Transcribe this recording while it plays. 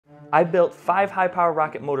I built 5 high-power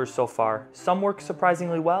rocket motors so far. Some work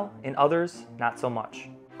surprisingly well, and others not so much.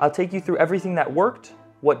 I'll take you through everything that worked,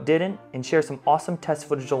 what didn't, and share some awesome test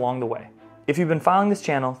footage along the way. If you've been following this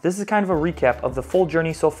channel, this is kind of a recap of the full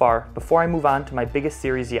journey so far before I move on to my biggest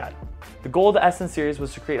series yet. The goal of the SN series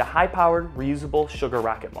was to create a high-powered, reusable sugar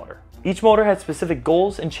rocket motor. Each motor had specific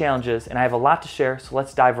goals and challenges, and I have a lot to share, so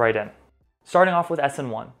let's dive right in. Starting off with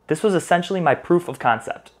SN1. This was essentially my proof of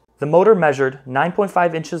concept. The motor measured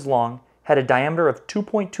 9.5 inches long, had a diameter of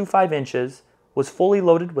 2.25 inches, was fully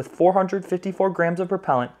loaded with 454 grams of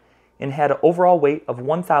propellant, and had an overall weight of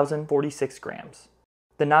 1,046 grams.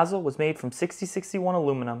 The nozzle was made from 6061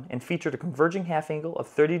 aluminum and featured a converging half angle of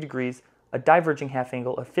 30 degrees, a diverging half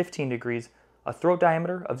angle of 15 degrees, a throat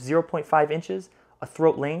diameter of 0.5 inches, a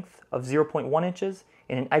throat length of 0.1 inches,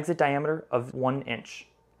 and an exit diameter of 1 inch.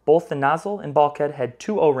 Both the nozzle and bulkhead had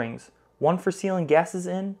 2 O-rings, one for sealing gases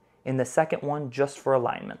in, and the second one just for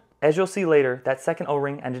alignment. As you'll see later, that second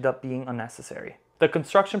O-ring ended up being unnecessary. The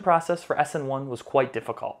construction process for SN1 was quite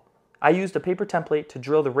difficult. I used a paper template to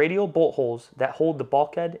drill the radial bolt holes that hold the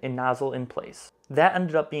bulkhead and nozzle in place. That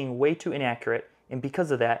ended up being way too inaccurate, and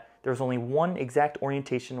because of that, there was only one exact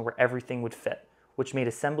orientation where everything would fit, which made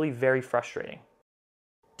assembly very frustrating.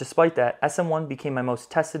 Despite that, SN1 became my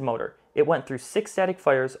most tested motor. It went through 6 static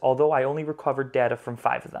fires, although I only recovered data from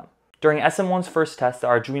 5 of them. During SN1's first test, the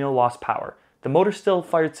Arduino lost power. The motor still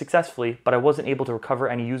fired successfully, but I wasn't able to recover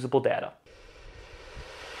any usable data.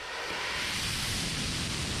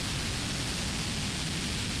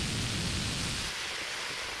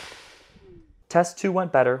 Test 2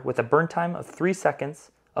 went better with a burn time of 3 seconds,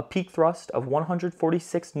 a peak thrust of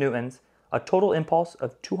 146 newtons, a total impulse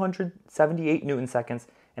of 278 newton seconds,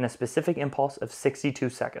 and a specific impulse of 62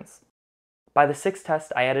 seconds. By the 6th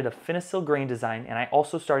test, I added a finisil grain design, and I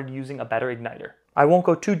also started using a better igniter. I won't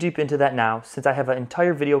go too deep into that now since I have an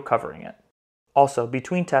entire video covering it. Also,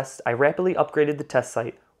 between tests, I rapidly upgraded the test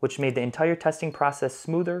site, which made the entire testing process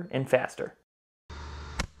smoother and faster.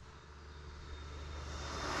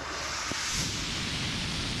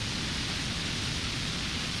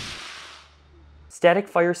 Static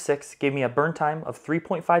Fire 6 gave me a burn time of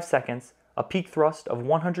 3.5 seconds, a peak thrust of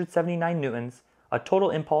 179 newtons, a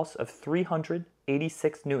total impulse of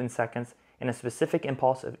 386 newton seconds, and a specific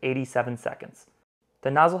impulse of 87 seconds.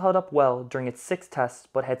 The nozzle held up well during its 6th test,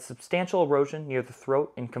 but had substantial erosion near the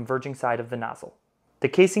throat and converging side of the nozzle. The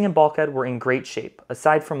casing and bulkhead were in great shape,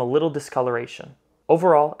 aside from a little discoloration.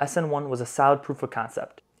 Overall, SN1 was a solid proof of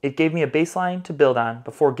concept. It gave me a baseline to build on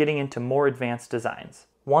before getting into more advanced designs.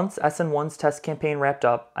 Once SN1's test campaign wrapped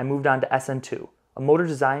up, I moved on to SN2, a motor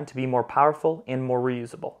designed to be more powerful and more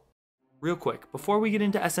reusable. Real quick, before we get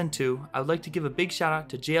into SN2, I would like to give a big shout out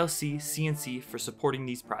to JLC CNC for supporting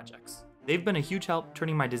these projects. They've been a huge help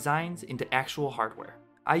turning my designs into actual hardware.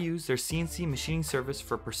 I use their CNC machining service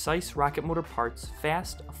for precise rocket motor parts,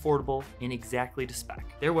 fast, affordable, and exactly to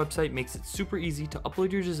spec. Their website makes it super easy to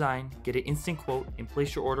upload your design, get an instant quote, and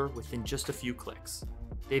place your order within just a few clicks.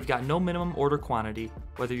 They've got no minimum order quantity,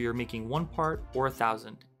 whether you're making 1 part or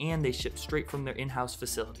 1,000, and they ship straight from their in-house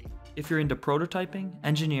facility. If you're into prototyping,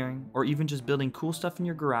 engineering, or even just building cool stuff in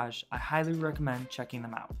your garage, I highly recommend checking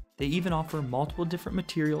them out. They even offer multiple different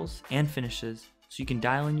materials and finishes, so you can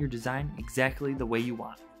dial in your design exactly the way you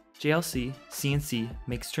want. JLC CNC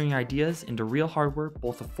makes turning ideas into real hardware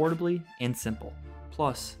both affordably and simple.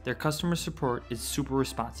 Plus, their customer support is super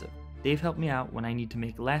responsive. They've helped me out when I need to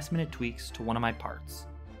make last-minute tweaks to one of my parts.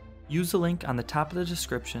 Use the link on the top of the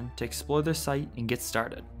description to explore their site and get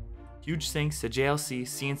started. Huge thanks to JLC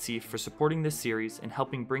CNC for supporting this series and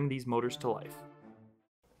helping bring these motors to life.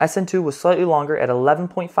 SN2 was slightly longer at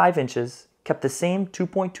 11.5 inches, kept the same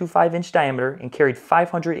 2.25 inch diameter, and carried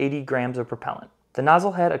 580 grams of propellant. The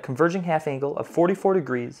nozzle had a converging half angle of 44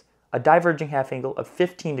 degrees, a diverging half angle of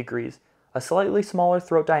 15 degrees, a slightly smaller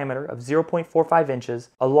throat diameter of 0.45 inches,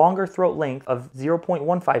 a longer throat length of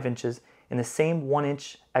 0.15 inches, and the same 1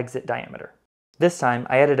 inch exit diameter. This time,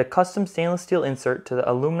 I added a custom stainless steel insert to the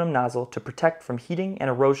aluminum nozzle to protect from heating and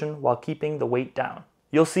erosion while keeping the weight down.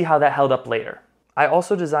 You'll see how that held up later. I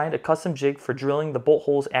also designed a custom jig for drilling the bolt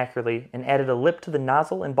holes accurately and added a lip to the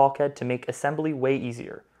nozzle and bulkhead to make assembly way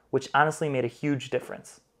easier, which honestly made a huge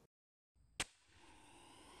difference.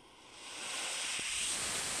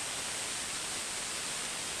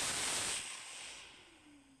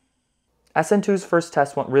 SN2's first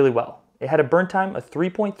test went really well. It had a burn time of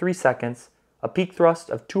 3.3 seconds, a peak thrust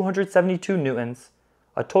of 272 newtons,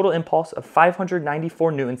 a total impulse of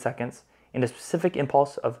 594 newton seconds, and a specific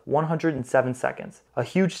impulse of 107 seconds, a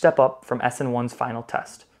huge step up from SN1's final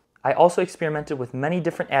test. I also experimented with many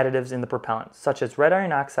different additives in the propellant, such as red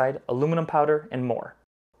iron oxide, aluminum powder, and more.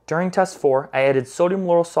 During test 4, I added sodium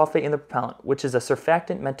lauryl sulfate in the propellant, which is a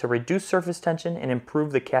surfactant meant to reduce surface tension and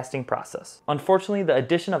improve the casting process. Unfortunately, the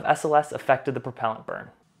addition of SLS affected the propellant burn.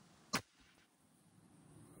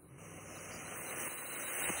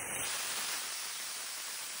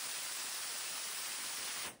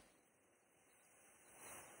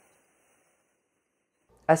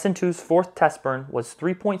 SN2's fourth test burn was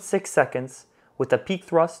 3.6 seconds with a peak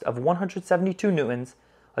thrust of 172 newtons,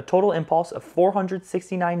 a total impulse of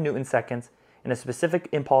 469 newton seconds, and a specific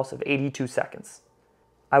impulse of 82 seconds.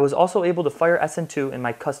 I was also able to fire SN2 in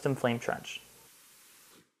my custom flame trench.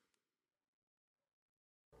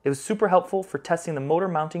 It was super helpful for testing the motor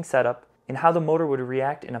mounting setup and how the motor would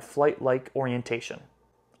react in a flight-like orientation.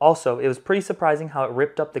 Also, it was pretty surprising how it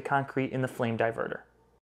ripped up the concrete in the flame diverter.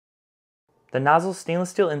 The nozzle's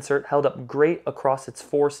stainless steel insert held up great across its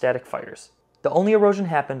 4 static fires. The only erosion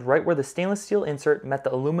happened right where the stainless steel insert met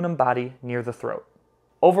the aluminum body near the throat.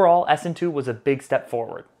 Overall, SN2 was a big step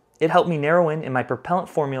forward. It helped me narrow in my propellant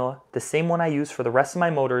formula, the same one I use for the rest of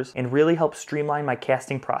my motors, and really helped streamline my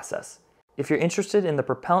casting process. If you're interested in the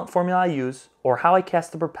propellant formula I use, or how I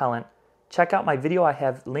cast the propellant, check out my video I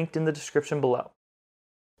have linked in the description below.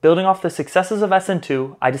 Building off the successes of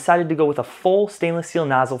SN2, I decided to go with a full stainless steel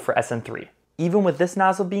nozzle for SN3. Even with this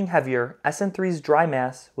nozzle being heavier, SN3's dry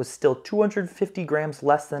mass was still 250 grams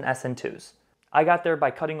less than SN2's. I got there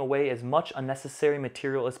by cutting away as much unnecessary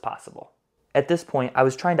material as possible. At this point, I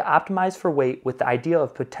was trying to optimize for weight with the idea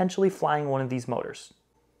of potentially flying one of these motors.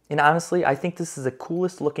 And honestly, I think this is the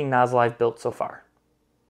coolest looking nozzle I've built so far.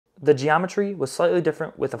 The geometry was slightly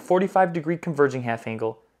different with a 45-degree converging half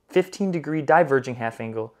angle, 15-degree diverging half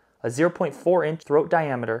angle, a 0.4-inch throat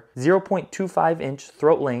diameter, 0.25-inch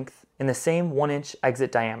throat length, and the same 1-inch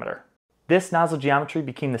exit diameter. This nozzle geometry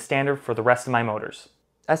became the standard for the rest of my motors.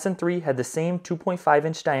 SN3 had the same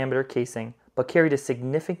 2.5-inch diameter casing, but carried a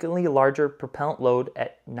significantly larger propellant load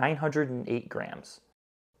at 908 grams.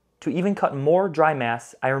 To even cut more dry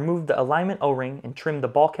mass, I removed the alignment O-ring and trimmed the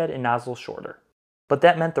bulkhead and nozzle shorter. But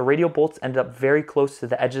that meant the radial bolts ended up very close to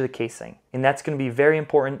the edge of the casing, and that's going to be very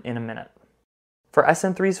important in a minute. For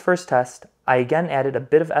SN3's first test, I again added a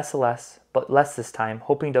bit of SLS, but less this time,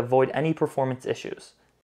 hoping to avoid any performance issues.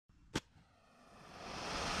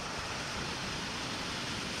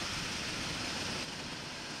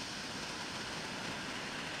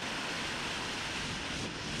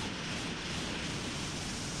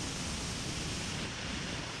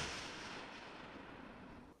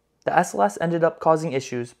 The SLS ended up causing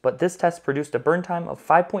issues, but this test produced a burn time of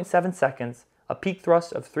 5.7 seconds, a peak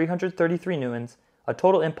thrust of 333 newtons, a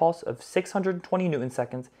total impulse of 620 newton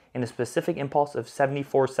seconds, and a specific impulse of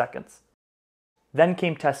 74 seconds. Then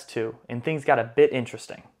came test 2, and things got a bit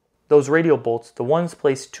interesting. Those radial bolts, the ones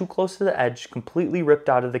placed too close to the edge, completely ripped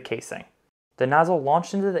out of the casing. The nozzle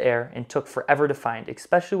launched into the air and took forever to find,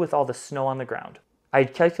 especially with all the snow on the ground. I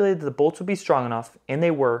had calculated the bolts would be strong enough, and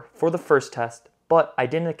they were, for the first test, but I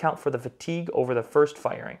didn't account for the fatigue over the first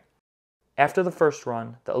firing. After the first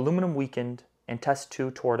run, the aluminum weakened and test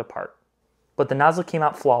 2 tore it apart. But the nozzle came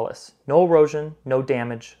out flawless, no erosion, no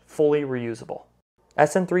damage, fully reusable.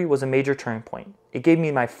 SN3 was a major turning point. It gave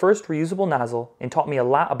me my first reusable nozzle and taught me a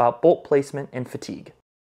lot about bolt placement and fatigue.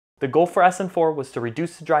 The goal for SN4 was to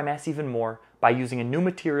reduce the dry mass even more by using a new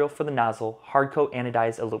material for the nozzle, hardcoat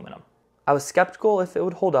anodized aluminum. I was skeptical if it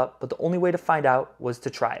would hold up, but the only way to find out was to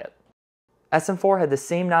try it. SN4 had the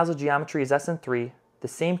same nozzle geometry as SN3, the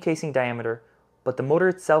same casing diameter, but the motor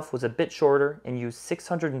itself was a bit shorter and used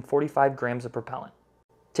 645 grams of propellant.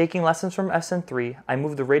 Taking lessons from SN3, I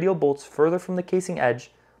moved the radial bolts further from the casing edge,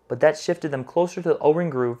 but that shifted them closer to the O-ring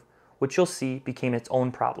groove, which you'll see became its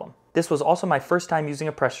own problem. This was also my first time using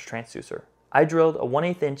a pressure transducer. I drilled a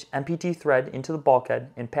 1/8-inch MPT thread into the bulkhead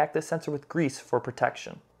and packed the sensor with grease for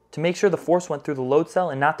protection. To make sure the force went through the load cell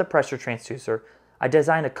and not the pressure transducer, I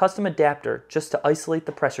designed a custom adapter just to isolate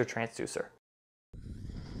the pressure transducer.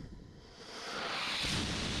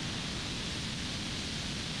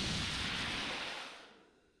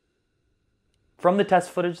 From the test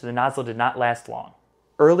footage, the nozzle did not last long.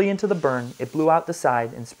 Early into the burn, it blew out the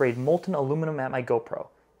side and sprayed molten aluminum at my GoPro.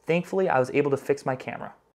 Thankfully, I was able to fix my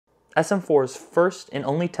camera. SN4's first and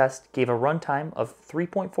only test gave a runtime of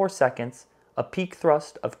 3.4 seconds, a peak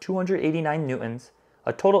thrust of 289 newtons,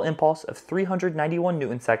 a total impulse of 391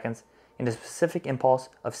 newton seconds, and a specific impulse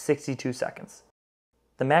of 62 seconds.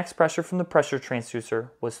 The max pressure from the pressure transducer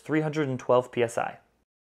was 312 psi.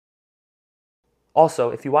 Also,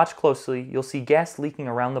 if you watch closely, you'll see gas leaking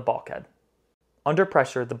around the bulkhead. Under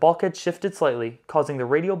pressure, the bulkhead shifted slightly, causing the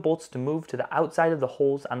radial bolts to move to the outside of the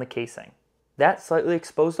holes on the casing. That slightly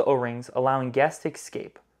exposed the O-rings, allowing gas to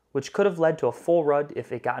escape. which could have led to a full rud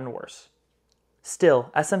if it gotten worse.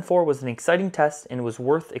 Still, SN4 was an exciting test and it was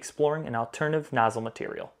worth exploring an alternative nozzle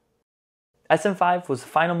material. SN5 was the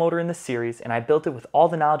final motor in the series, and I built it with all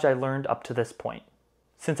the knowledge I learned up to this point.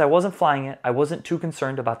 Since I wasn't flying it, I wasn't too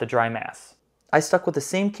concerned about the dry mass. I stuck with the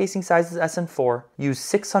same casing size as SN4, used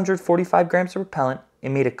 645 grams of propellant,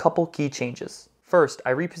 and made a couple key changes. First,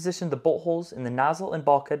 I repositioned the bolt holes in the nozzle and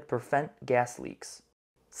bulkhead to prevent gas leaks.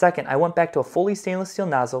 Second, I went back to a fully stainless steel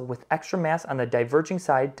nozzle with extra mass on the diverging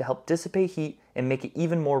side to help dissipate heat and make it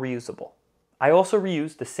even more reusable. I also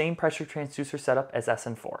reused the same pressure transducer setup as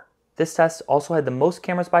SN4. This test also had the most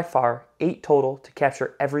cameras by far, 8 total, to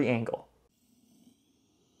capture every angle.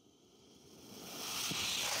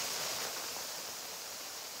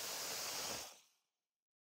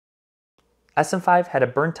 SN5 had a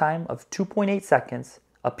burn time of 2.8 seconds,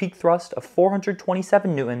 a peak thrust of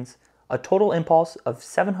 427 newtons, a total impulse of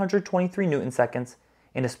 723 newton seconds,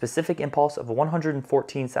 and a specific impulse of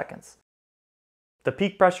 114 seconds. The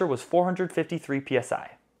peak pressure was 453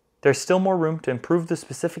 psi. There's still more room to improve the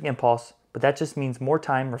specific impulse, but that just means more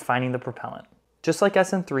time refining the propellant. Just like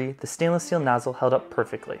SN3, the stainless steel nozzle held up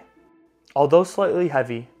perfectly. Although slightly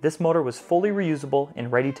heavy, this motor was fully reusable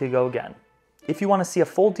and ready to go again. If you want to see a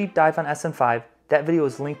full deep dive on SN5, that video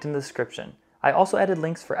is linked in the description. I also added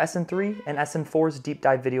links for SN3 and SN4's deep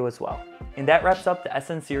dive video as well. And that wraps up the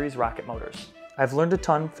SN series rocket motors. I've learned a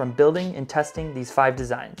ton from building and testing these 5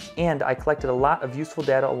 designs, and I collected a lot of useful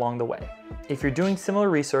data along the way. If you're doing similar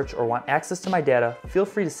research or want access to my data, feel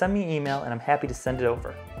free to send me an email and I'm happy to send it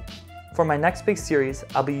over. For my next big series,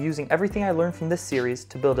 I'll be using everything I learned from this series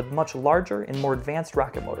to build a much larger and more advanced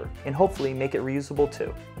rocket motor, and hopefully make it reusable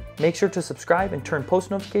too. Make sure to subscribe and turn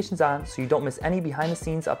post notifications on so you don't miss any behind the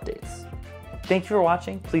scenes updates. Thank you for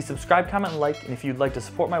watching. Please subscribe, comment, and like, and if you'd like to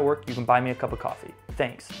support my work, you can buy me a cup of coffee.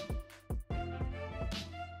 Thanks.